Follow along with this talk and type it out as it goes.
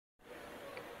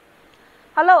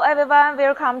Hello everyone,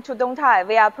 welcome to dongtaita.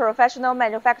 We are professional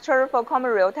manufacturer for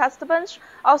common rail test bench,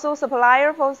 also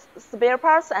supplier for spare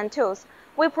parts and tools.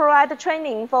 We provide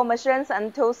training for machines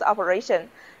and tools operation.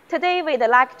 Today we'd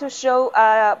like to show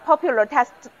a popular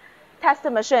test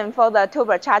machine for the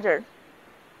turbocharger.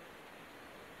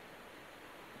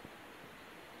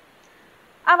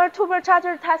 Our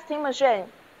turbocharger testing machine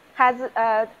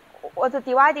was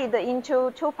divided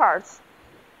into two parts.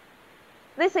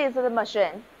 This is the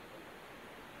machine.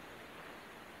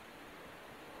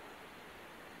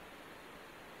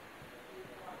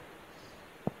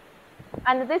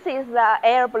 And this is the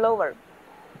air blower.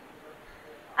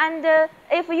 And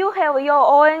if you have your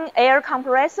own air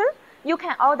compressor, you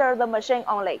can order the machine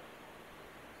only.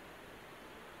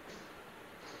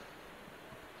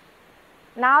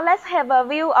 Now let's have a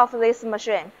view of this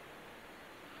machine.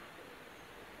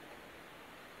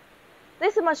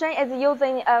 This machine is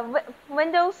using a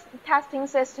Windows testing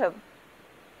system.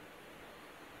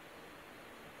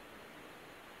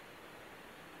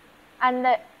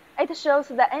 And it shows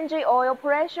the engine oil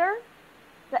pressure,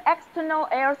 the external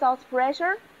air source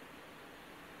pressure,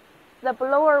 the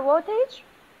blower voltage,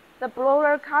 the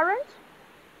blower current,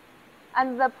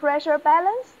 and the pressure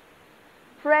balance,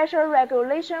 pressure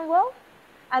regulation valve,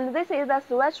 and this is the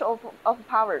switch of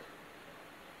power.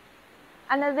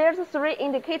 And there's three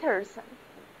indicators.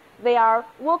 They are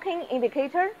working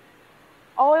indicator,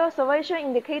 oil switching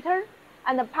indicator,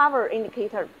 and the power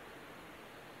indicator.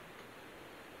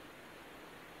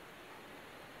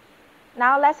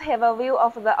 Now let's have a view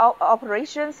of the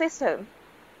operation system.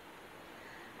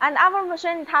 And our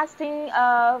machine testing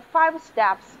 5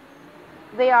 steps.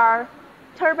 They are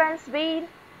turbine speed,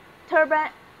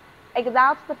 turbine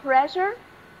exhaust pressure,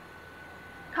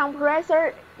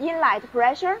 compressor inlet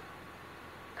pressure,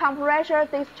 compressor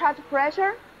discharge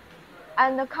pressure,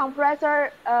 and the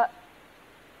compressor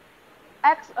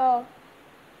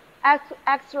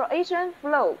extraction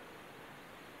flow.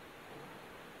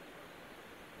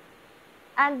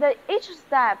 And each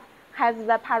step has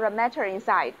the parameter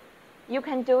inside. You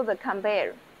can do the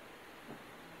compare.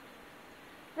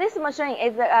 This machine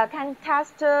can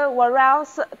test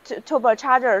various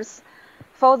turbochargers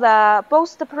for the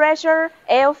boost pressure,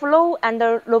 airflow, and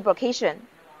lubrication.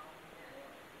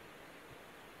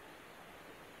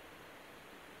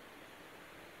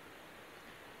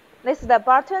 This is the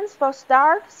buttons for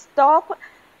start, stop,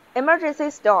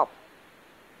 emergency stop.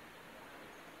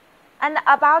 And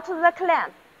about the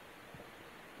clamp.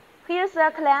 Here's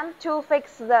the clamp to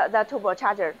fix the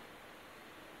turbocharger.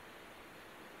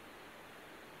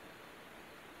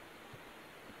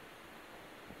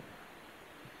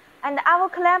 And our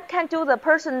clamp can do the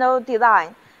personal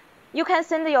design. You can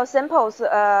send your samples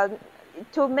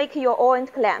to make your own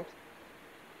clamp.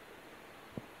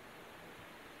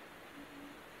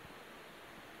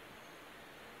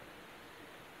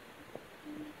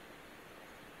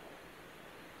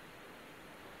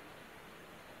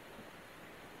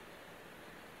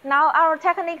 Now our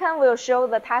technician will show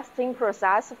the testing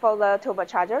process for the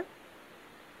turbocharger.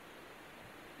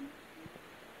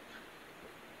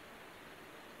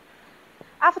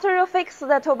 After you fix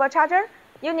the turbocharger,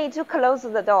 you need to close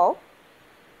the door,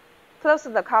 close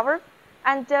the cover,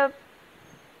 and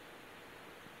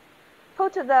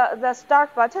put the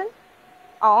start button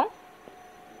on.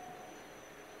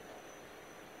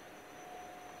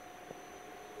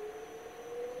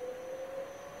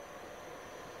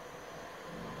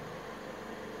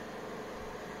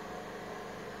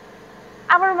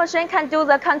 Our machine can do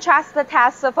the contrast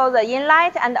test for the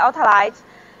inlet and outlet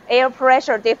air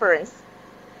pressure difference.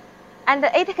 And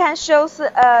it can show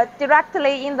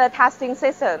directly in the testing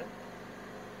system.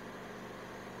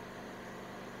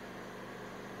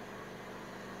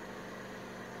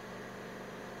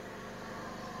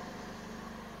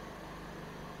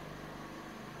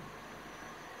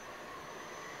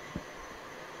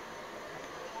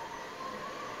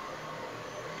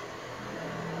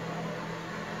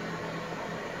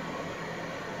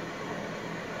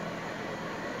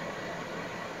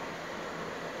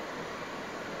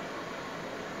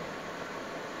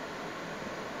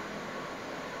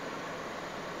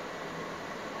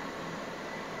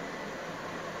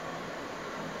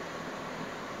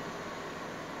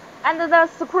 And the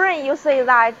screen you see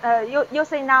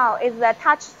now is the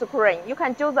touch screen. You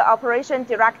can do the operation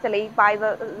directly by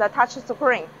the touch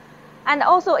screen. And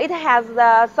also it has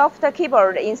the soft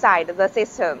keyboard inside the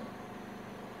system.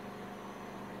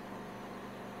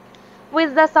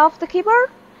 With the soft keyboard,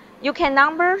 you can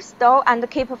number, store, and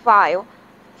keep a file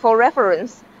for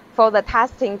reference for the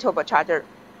testing turbocharger.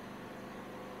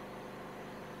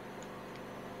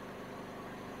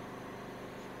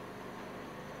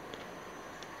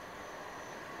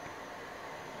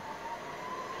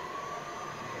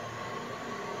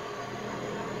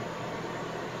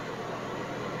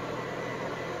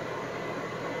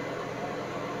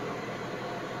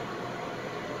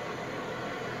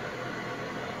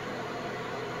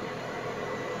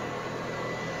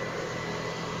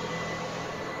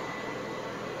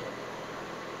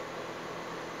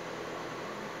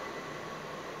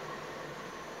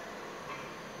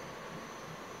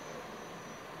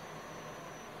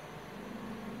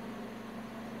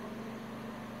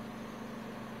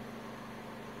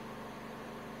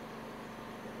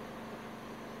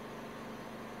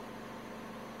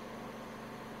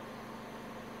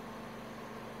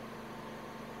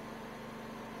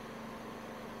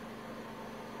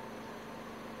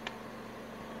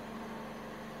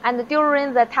 And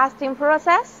during the testing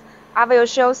process, I will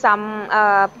show some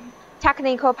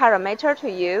technical parameter to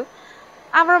you.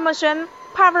 Our machine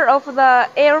power of the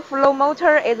airflow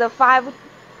motor is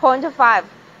 5.5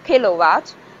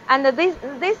 kilowatt, and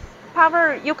this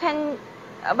power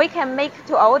we can make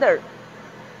to order.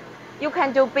 You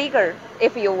can do bigger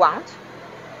if you want.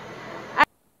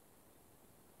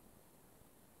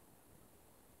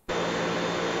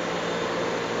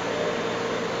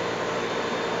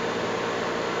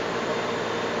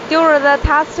 During the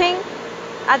testing,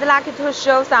 I'd like to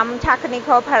show some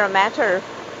technical parameters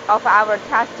of our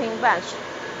testing bench.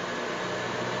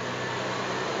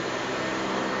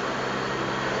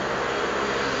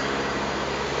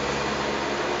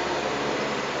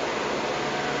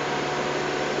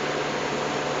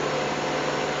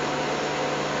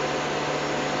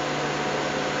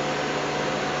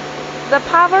 The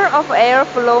power of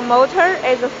airflow motor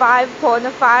is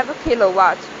 5.5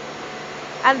 kilowatt,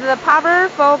 and the power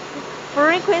for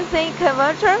frequency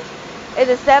converter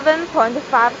is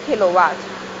 7.5 kilowatt.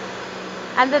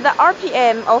 And the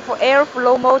RPM of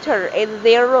airflow motor is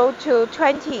 0 to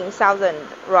 20,000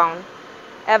 round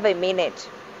every minute.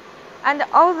 And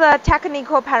all the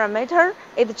technical parameter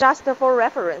is just for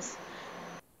reference.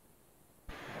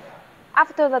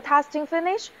 After the testing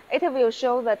finish, it will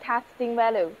show the testing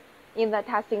value in the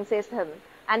testing system,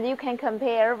 and you can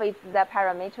compare with the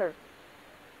parameter.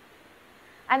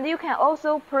 And you can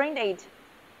also print it.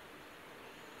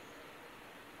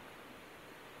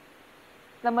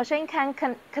 The machine can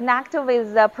connect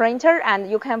with the printer,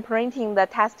 and you can print in the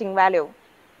testing value.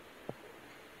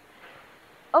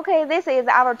 Okay, this is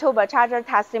our turbocharger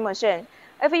testing machine.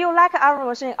 If you like our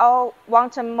machine or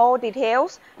want more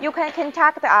details, you can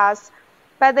contact us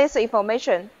by this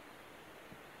information.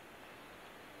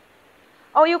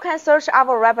 Or you can search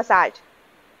our website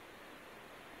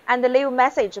and leave a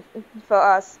message for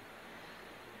us.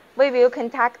 We will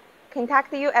contact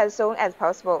you as soon as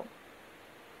possible.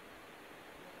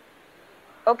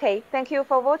 Okay, thank you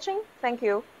for watching. Thank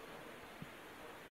you.